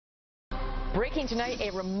Breaking tonight,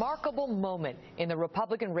 a remarkable moment in the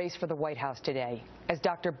Republican race for the White House today, as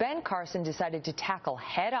Dr. Ben Carson decided to tackle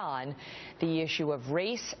head-on the issue of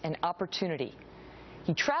race and opportunity.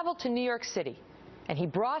 He traveled to New York City, and he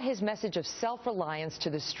brought his message of self-reliance to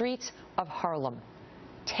the streets of Harlem.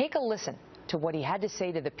 Take a listen to what he had to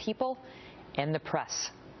say to the people and the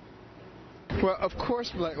press. Well, of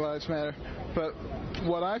course Black Lives Matter, but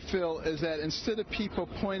what I feel is that instead of people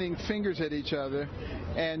pointing fingers at each other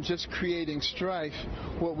and just creating strife,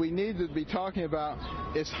 what we need to be talking about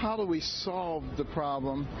is how do we solve the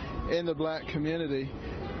problem in the black community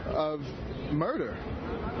of murder,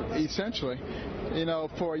 essentially. You know,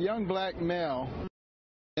 for a young black male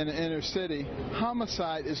in the inner city,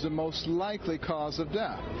 homicide is the most likely cause of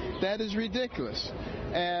death. That is ridiculous.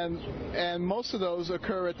 And most of those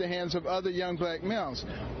occur at the hands of other young black males.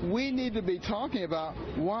 We need to be talking about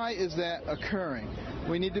why is that occurring.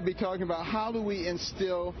 We need to be talking about how do we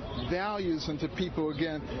instill values into people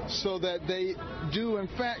again so that they do in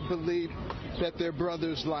fact believe that their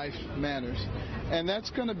brother's life matters. And that's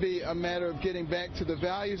going to be a matter of getting back to the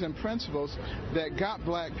values and principles that got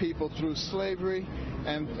black people through slavery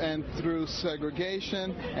and through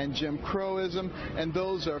segregation and Jim Crowism, and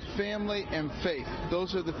those are family and faith.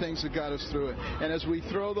 Those are the things that got us through it. And as we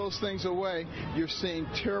throw those things away, you're seeing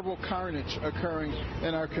terrible carnage occurring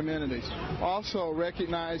in our communities. Also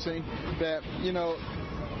recognizing that, you know,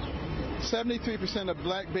 73% of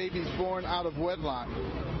black babies born out of wedlock,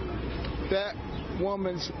 that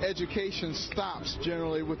woman's education stops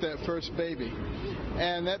generally with that first baby.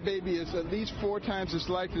 And that baby is at least 4 times as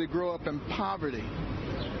likely to grow up in poverty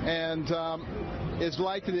and is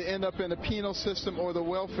likely to end up in the penal system or the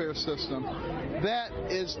welfare system. That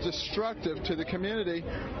is destructive to the community,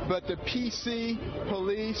 but the PC,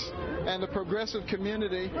 police, and the progressive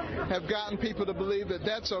community have gotten people to believe that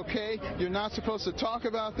that's okay. You're not supposed to talk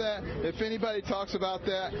about that. If anybody talks about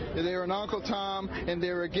that, they're an Uncle Tom and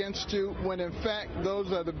they're against you, when in fact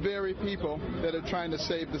those are the very people that are trying to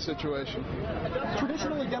save the situation.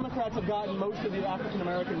 Traditionally, Democrats have gotten most of the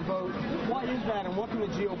African-American vote. Why is that, and what can the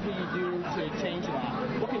GOP do to change that?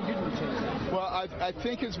 What can you do to change that? Well, I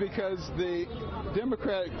think it's because the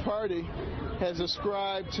Democratic Party has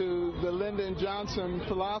ascribed to the Lyndon Johnson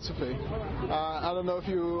philosophy. I don't know if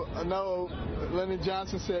you know, Lyndon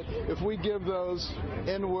Johnson said, if we give those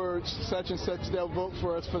N-words such and such, they'll vote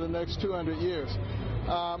for us for the next 200 years.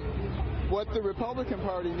 What the Republican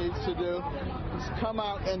Party needs to do is come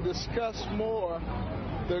out and discuss more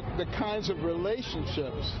the kinds of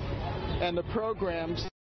relationships and the programs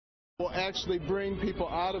will actually bring people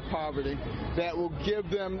out of poverty, that will give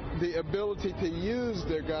them the ability to use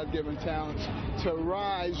their God-given talents to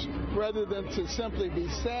rise rather than to simply be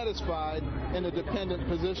satisfied in a dependent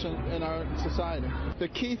position in our society. The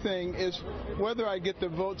key thing is, whether I get the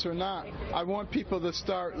votes or not, I want people to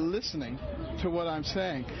start listening to what I'm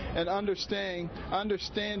saying and understanding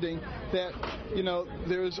that, you know,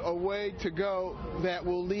 there's a way to go that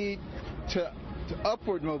will lead to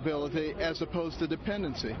upward mobility as opposed to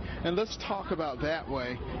dependency. And let's talk about that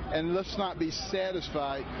way, and let's not be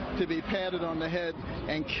satisfied to be patted on the head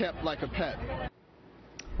and kept like a pet.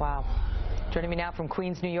 Wow. Joining me now from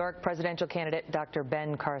Queens, New York, presidential candidate Dr.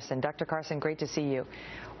 Ben Carson. Dr. Carson, great to see you.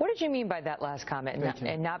 What did you mean by that last comment,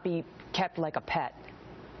 and not be kept like a pet?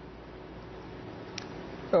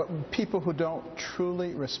 People who don't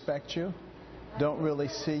truly respect you, don't really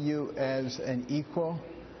see you as an equal,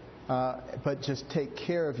 but just take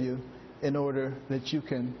care of you in order that you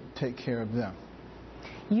can take care of them.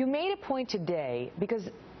 You made a point today, because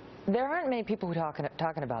there aren't many people who are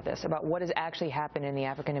talking about this, about what has actually happened in the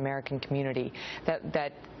African American community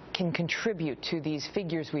that can contribute to these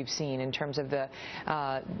figures we've seen in terms of the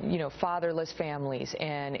fatherless families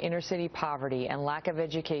and inner city poverty and lack of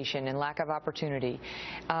education and lack of opportunity.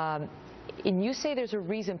 And you say there's a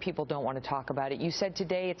reason people don't want to talk about it. You said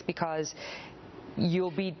today it's because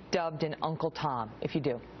you'll be dubbed an Uncle Tom if you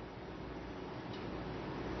do.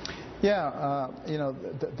 Yeah, you know,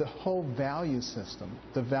 the whole value system,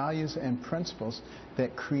 the values and principles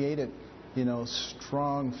that created, you know,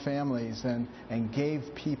 strong families and gave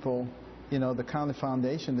people, you know, the kind of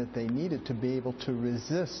foundation that they needed to be able to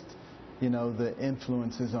resist, you know, the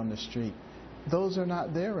influences on the street. Those are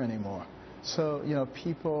not there anymore. So, you know,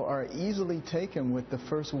 people are easily taken with the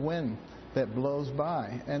first wind that blows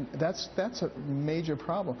by, and that's a major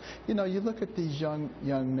problem. You know, you look at these young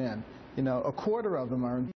men, you know, a quarter of them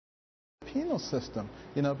are in the penal system,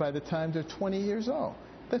 you know, by the time they're 20 years old.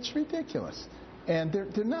 That's ridiculous. And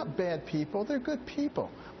they're not bad people, they're good people.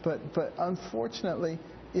 But unfortunately,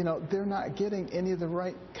 they're not getting any of the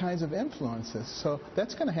right kinds of influences. So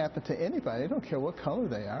that's going to happen to anybody. I don't care what color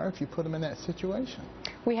they are if you put them in that situation.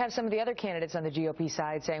 We have some of the other candidates on the GOP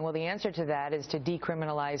side saying, well, the answer to that is to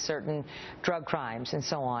decriminalize certain drug crimes and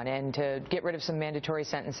so on, and to get rid of some mandatory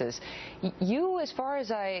sentences. You, as far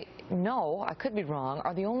as I know, I could be wrong,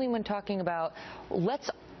 are the only one talking about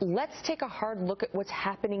let's take a hard look at what's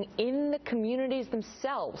happening in the communities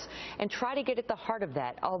themselves and try to get at the heart of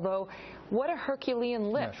that. Although, what a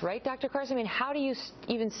Herculean lift, yes. right, Dr. Carson? I mean, how do you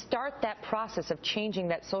even start that process of changing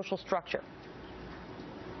that social structure?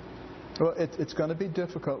 Well, it's going to be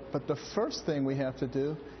difficult, but the first thing we have to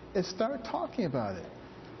do is start talking about it.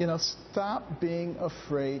 Stop being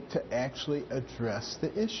afraid to actually address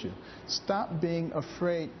the issue. Stop being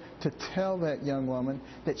afraid to tell that young woman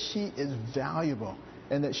that she is valuable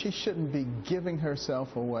and that she shouldn't be giving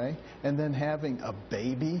herself away and then having a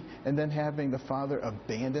baby and then having the father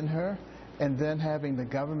abandon her and then having the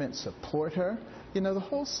government support her. The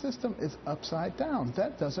whole system is upside down.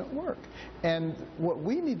 That doesn't work. And what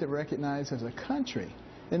we need to recognize as a country,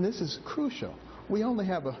 and this is crucial, we only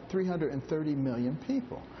have 330 million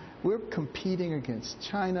people. We're competing against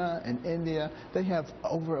China and India. They have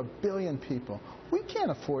over 1 billion people. We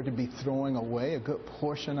can't afford to be throwing away a good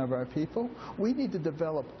portion of our people. We need to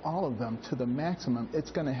develop all of them to the maximum.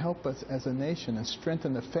 It's going to help us as a nation and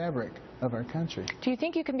strengthen the fabric of our country. Do you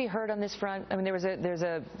think you can be heard on this front? I mean, there's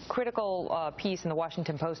a critical piece in the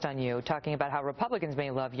Washington Post on you talking about how Republicans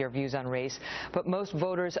may love your views on race, but most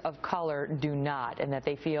voters of color do not, and that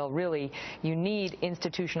they feel really you need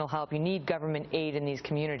institutional help, you need government aid in these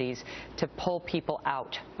communities to pull people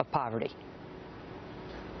out of poverty.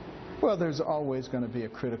 Well, there's always going to be a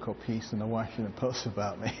critical piece in the Washington Post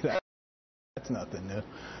about me. That's nothing new.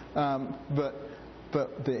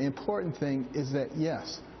 But the important thing is that,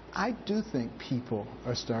 yes, I do think people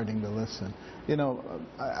are starting to listen.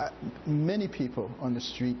 Many people on the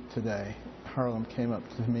street today, Harlem, came up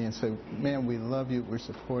to me and said, man, we love you, we're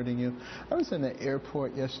supporting you. I was in the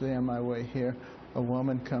airport yesterday on my way here. A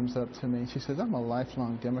woman comes up to me and she says, I'm a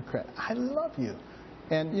lifelong Democrat. I love you.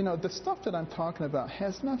 And, the stuff that I'm talking about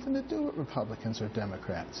has nothing to do with Republicans or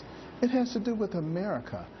Democrats. It has to do with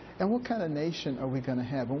America. And what kind of nation are we going to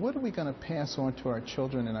have? And what are we going to pass on to our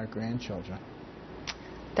children and our grandchildren?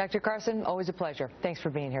 Dr. Carson, always a pleasure. Thanks for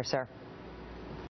being here, sir.